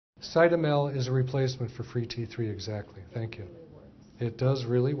Cytomel is a replacement for free T3, exactly. Thank you. It does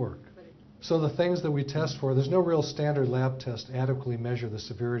really work. So the things that we test for, there's no real standard lab test to adequately measure the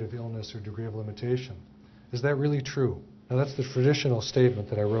severity of illness or degree of limitation. Is that really true? Now that's the traditional statement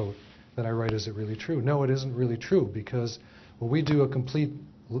that I write, is it really true? No, it isn't really true, because when we do a complete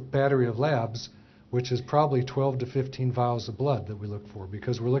battery of labs, which is probably 12 to 15 vials of blood that we look for,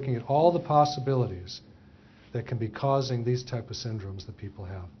 because we're looking at all the possibilities that can be causing these type of syndromes that people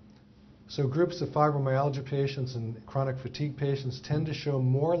have. So groups of fibromyalgia patients and chronic fatigue patients tend to show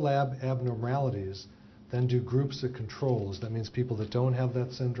more lab abnormalities than do groups of controls. That means people that don't have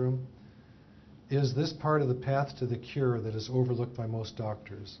that syndrome. Is this part of the path to the cure that is overlooked by most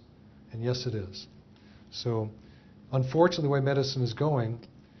doctors? And yes, it is. So unfortunately, the way medicine is going,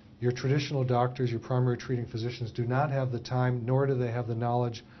 your traditional doctors, your primary treating physicians, do not have the time, nor do they have the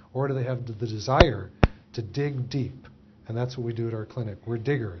knowledge, or do they have the desire to dig deep. And that's what we do at our clinic. We're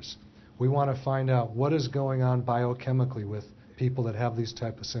diggers. We want to find out what is going on biochemically with people that have these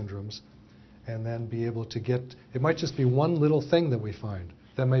type of syndromes, and then be able to get, it might just be one little thing that we find.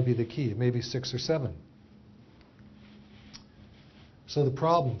 That may be the key. It may be 6 or 7. So the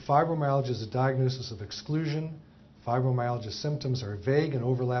problem, fibromyalgia is a diagnosis of exclusion. Fibromyalgia symptoms are vague and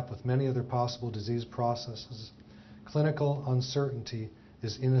overlap with many other possible disease processes. Clinical uncertainty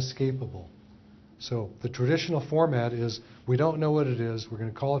is inescapable. So the traditional format is, we don't know what it is, we're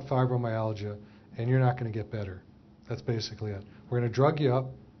going to call it fibromyalgia, and you're not going to get better. That's basically it. We're going to drug you up,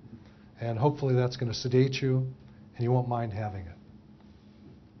 and hopefully that's going to sedate you, and you won't mind having it.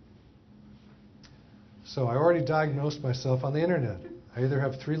 So I already diagnosed myself on the internet. I either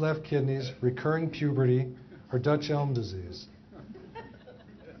have 3 left kidneys, recurring puberty, or Dutch elm disease.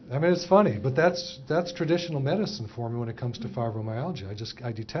 I mean, it's funny, but that's traditional medicine for me when it comes to fibromyalgia.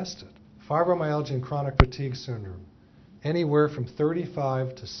 I detest it. Fibromyalgia and chronic fatigue syndrome, anywhere from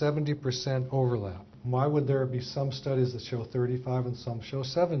 35 to 70% overlap. Why would there be some studies that show 35 and some show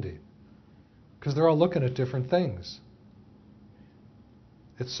 70? Because they're all looking at different things.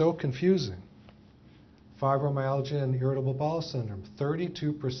 It's so confusing. Fibromyalgia and irritable bowel syndrome,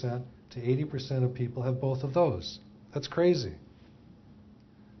 32% to 80% of people have both of those. That's crazy.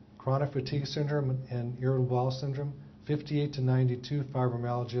 Chronic fatigue syndrome and irritable bowel syndrome, 58 to 92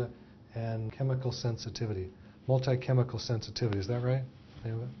 fibromyalgia and chemical sensitivity, multi-chemical sensitivity. Is that right?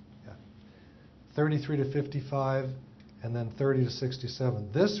 Yeah. 33 to 55, and then 30 to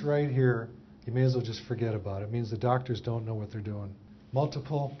 67. This right here, you may as well just forget about it. It means the doctors don't know what they're doing.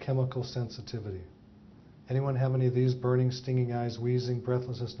 Multiple chemical sensitivity. Anyone have any of these? Burning, stinging eyes, wheezing,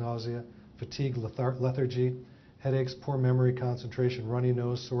 breathlessness, nausea, fatigue, lethargy, headaches, poor memory, concentration, runny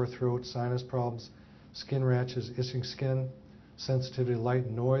nose, sore throat, sinus problems, skin rashes, itching skin, sensitivity to light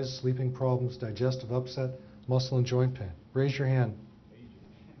and noise, sleeping problems, digestive upset, muscle and joint pain. Raise your hand.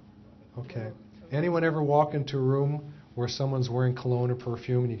 Okay. Anyone ever walk into a room where someone's wearing cologne or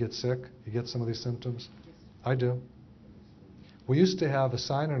perfume and you get sick? You get some of these symptoms? I do. We used to have a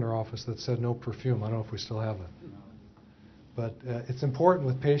sign in our office that said no perfume. I don't know if we still have it. But it's important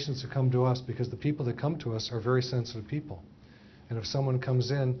with patients who come to us, because the people that come to us are very sensitive people. And if someone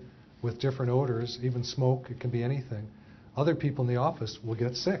comes in with different odors, even smoke, it can be anything, other people in the office will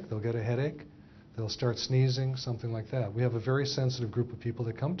get sick. They'll get a headache. They'll start sneezing, something like that. We have a very sensitive group of people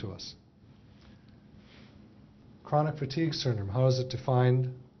that come to us. Chronic fatigue syndrome, how is it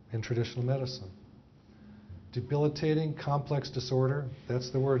defined in traditional medicine? Debilitating, complex disorder, that's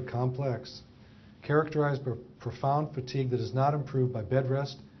the word, complex, characterized by profound fatigue that is not improved by bed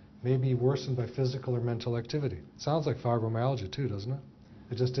rest, may be worsened by physical or mental activity. Sounds like fibromyalgia too, doesn't it?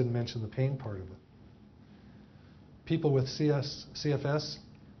 It just didn't mention the pain part of it. People with CFS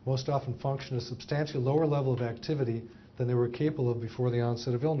most often function at a substantially lower level of activity than they were capable of before the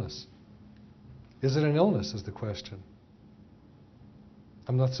onset of illness. Is it an illness, is the question.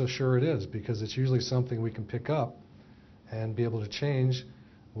 I'm not so sure it is, because it's usually something we can pick up and be able to change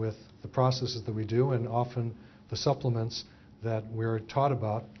with the processes that we do, and often the supplements that we're taught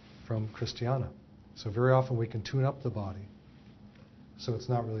about from Christiana. So very often we can tune up the body, so it's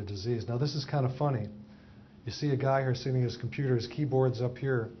not really a disease. Now this is kind of funny. You see a guy here sitting at his computer, his keyboard's up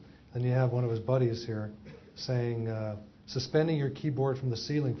here, then you have one of his buddies here saying, suspending your keyboard from the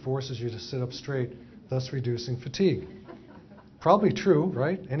ceiling forces you to sit up straight, thus reducing fatigue. Probably true,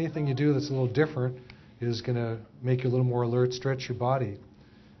 right? Anything you do that's a little different is going to make you a little more alert, stretch your body.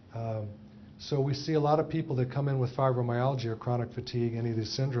 So we see a lot of people that come in with fibromyalgia or chronic fatigue, any of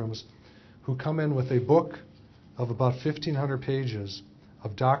these syndromes, who come in with a book of about 1,500 pages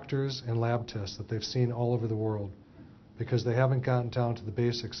of doctors and lab tests that they've seen all over the world, because they haven't gotten down to the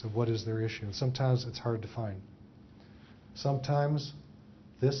basics of what is their issue. And sometimes it's hard to find. Sometimes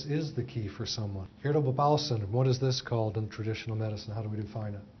This is the key for someone. Irritable bowel syndrome, what is this called in traditional medicine? How do we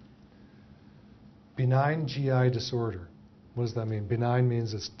define it? Benign GI disorder. What does that mean? Benign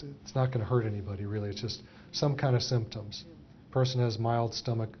means it's not going to hurt anybody, really. It's just some kind of symptoms. Person has mild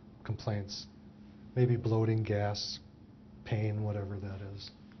stomach complaints, maybe bloating, gas, pain, whatever that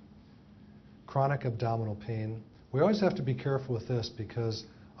is. Chronic abdominal pain. We always have to be careful with this because,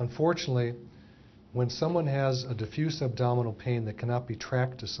 unfortunately, when someone has a diffuse abdominal pain that cannot be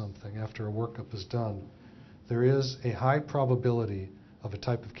tracked to something after a workup is done, there is a high probability of a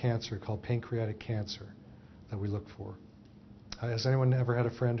type of cancer called pancreatic cancer that we look for. Has anyone ever had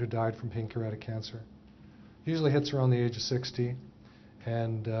a friend who died from pancreatic cancer? Usually hits around the age of 60,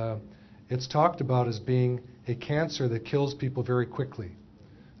 and it's talked about as being a cancer that kills people very quickly.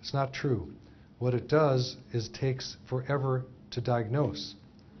 It's not true. What it does is takes forever to diagnose.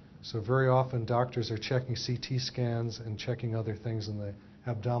 So very often doctors are checking CT scans and checking other things in the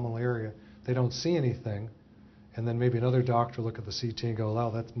abdominal area. They don't see anything, and then maybe another doctor will look at the CT and go,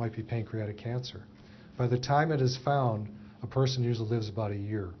 "Oh, that might be pancreatic cancer." By the time it is found, a person usually lives about a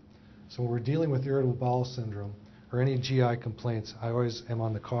year. So when we're dealing with irritable bowel syndrome or any GI complaints, I always am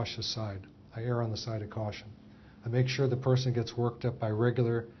on the cautious side. I err on the side of caution. I make sure the person gets worked up by a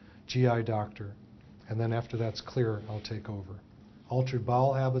regular GI doctor, and then after that's clear, I'll take over. Altered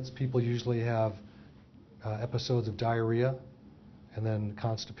bowel habits, people usually have episodes of diarrhea and then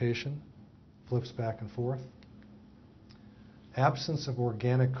constipation, flips back and forth. Absence of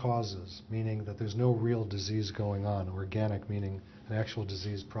organic causes, meaning that there's no real disease going on. Organic meaning an actual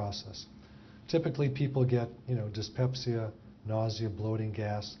disease process. Typically people get, dyspepsia, nausea, bloating,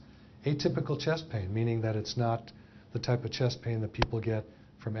 gas. Atypical chest pain, meaning that it's not the type of chest pain that people get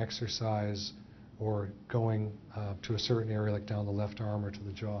from exercise or going to a certain area like down the left arm or to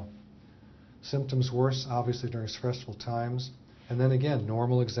the jaw. Symptoms worse, obviously, during stressful times. And then again,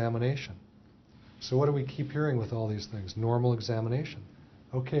 normal examination. So what do we keep hearing with all these things? Normal examination.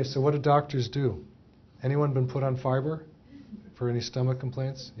 Okay, so what do doctors do? Anyone been put on fiber for any stomach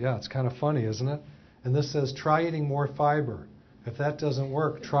complaints? Yeah, it's kind of funny, isn't it? And this says, try eating more fiber. If that doesn't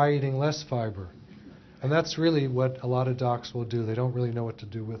work, try eating less fiber. And that's really what a lot of docs will do. They don't really know what to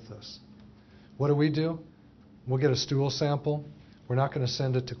do with this. What do? We'll get a stool sample. We're not going to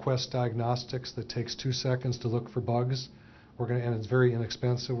send it to Quest Diagnostics that takes 2 seconds to look for bugs. And it's very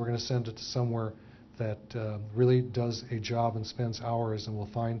inexpensive. We're going to send it to somewhere that really does a job and spends hours and will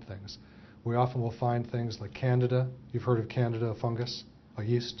find things. We often will find things like Candida. You've heard of Candida, a fungus, a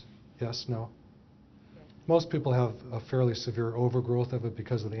yeast? Yes? No? Most people have a fairly severe overgrowth of it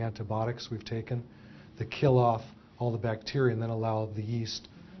because of the antibiotics we've taken that kill off all the bacteria and then allow the yeast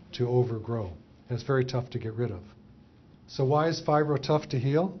to overgrow. And it's very tough to get rid of. So why is fibro tough to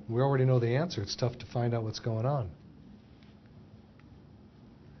heal? We already know the answer. It's tough to find out what's going on.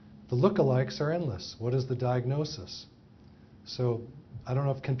 The lookalikes are endless. What is the diagnosis? So I don't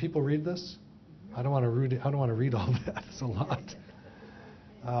know if can people read this? I don't want to read all that. It's a lot.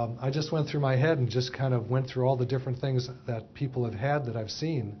 I just went through my head and just kind of went through all the different things that people have had that I've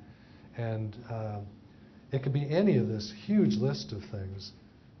seen, and it could be any of this huge list of things,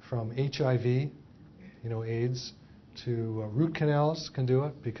 from HIV, AIDS, to root canals can do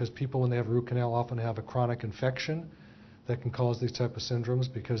it, because people when they have a root canal often have a chronic infection that can cause these type of syndromes,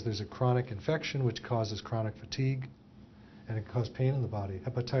 because there's a chronic infection which causes chronic fatigue and it can cause pain in the body.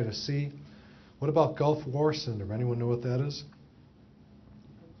 Hepatitis C. What about Gulf War syndrome? Anyone know what that is?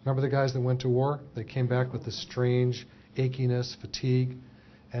 Remember the guys that went to war? They came back with this strange achiness, fatigue.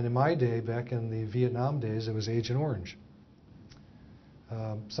 And in my day, back in the Vietnam days, it was Agent Orange.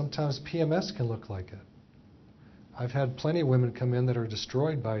 Sometimes PMS can look like it. I've had plenty of women come in that are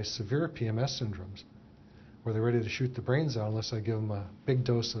destroyed by severe PMS syndromes, where they're ready to shoot the brains out unless I give them a big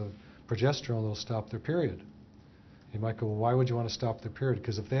dose of progesterone, they'll stop their period. You might go, well, why would you want to stop their period?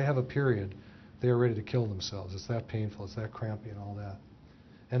 Because if they have a period, they are ready to kill themselves. It's that painful, it's that crampy and all that.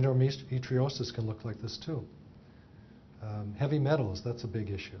 Endometriosis can look like this too. Heavy metals, that's a big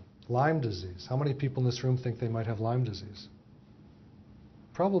issue. Lyme disease. How many people in this room think they might have Lyme disease?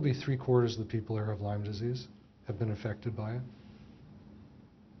 Probably 3/4 of the people who have Lyme disease have been affected by it.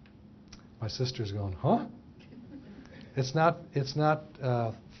 My sister's going, huh? It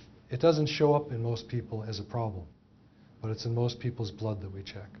doesn't show up in most people as a problem, but it's in most people's blood that we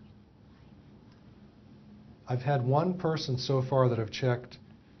check. I've had one person so far that I've checked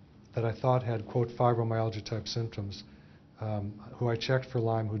that I thought had, quote, fibromyalgia type symptoms, who I checked for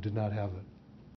Lyme who did not have it.